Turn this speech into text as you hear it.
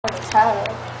tired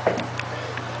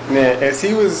of. Man, as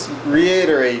he was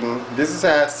reiterating, this is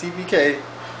how CPK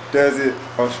does it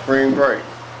on spring break.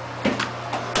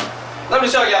 Let me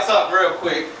show y'all something real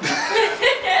quick.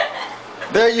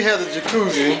 There you have the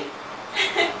jacuzzi,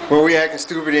 where we acting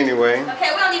stupid anyway.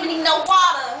 Okay, we don't even need no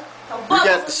water. No We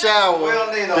got the shower We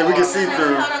don't need no that we can water. see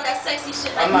through. Hold on, that sexy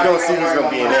shit. Like, You don't see who's gonna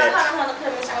be in that. Hold on,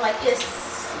 put it like this.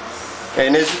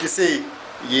 And as you can see,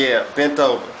 yeah, bent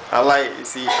over. I like it.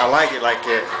 See, I like it like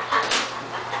that.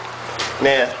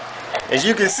 Now, as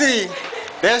you can see,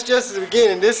 that's just the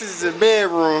beginning. This is the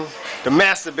bedroom, the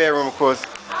master bedroom, of course.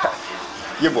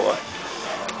 Your boy.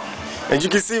 As you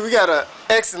can see, we got an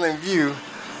excellent view.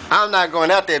 I'm not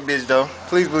going out that bitch though.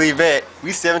 Please believe that.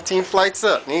 We 17 flights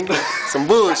up, nigga. Some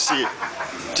bullshit.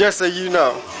 Just so you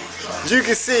know. As you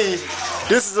can see,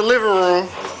 this is the living room.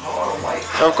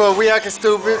 Of course, we acting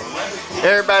stupid.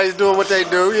 Everybody's doing what they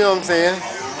do, you know what I'm saying?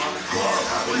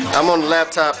 I'm on the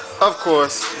laptop, of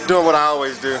course, doing what I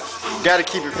always do. Gotta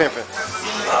keep it pimping.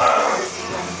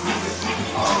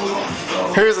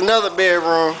 Here's another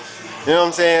bedroom, you know what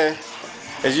I'm saying?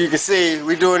 As you can see,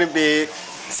 we doing it big.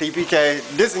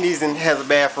 CPK, this one even has a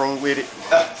bathroom with it.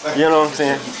 You know what I'm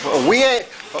saying? We ain't,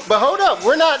 but hold up,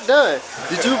 we're not done.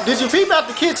 Did you peep out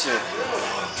the kitchen?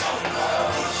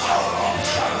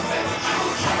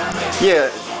 Yeah,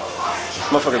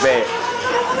 motherfucker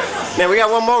bad. Now we got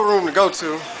one more room to go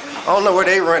to. I don't know where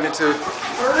they running to.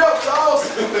 Hurry up, Charles!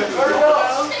 Hurry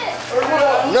up! Hurry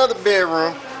up! Another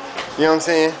bedroom. You know what I'm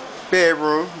saying?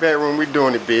 Bedroom, we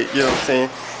doing it big, you know what I'm saying?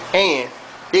 And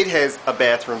it has a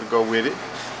bathroom to go with it.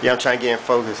 Yeah, I'm trying to get in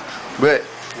focus. But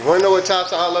you wanna know what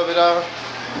tops all of it are?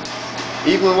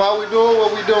 Even while we're doing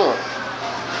what we're doing,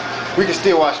 we can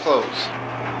still wash clothes.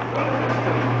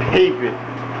 Keep it.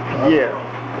 Yeah.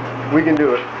 We can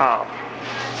do it. How?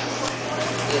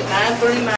 939.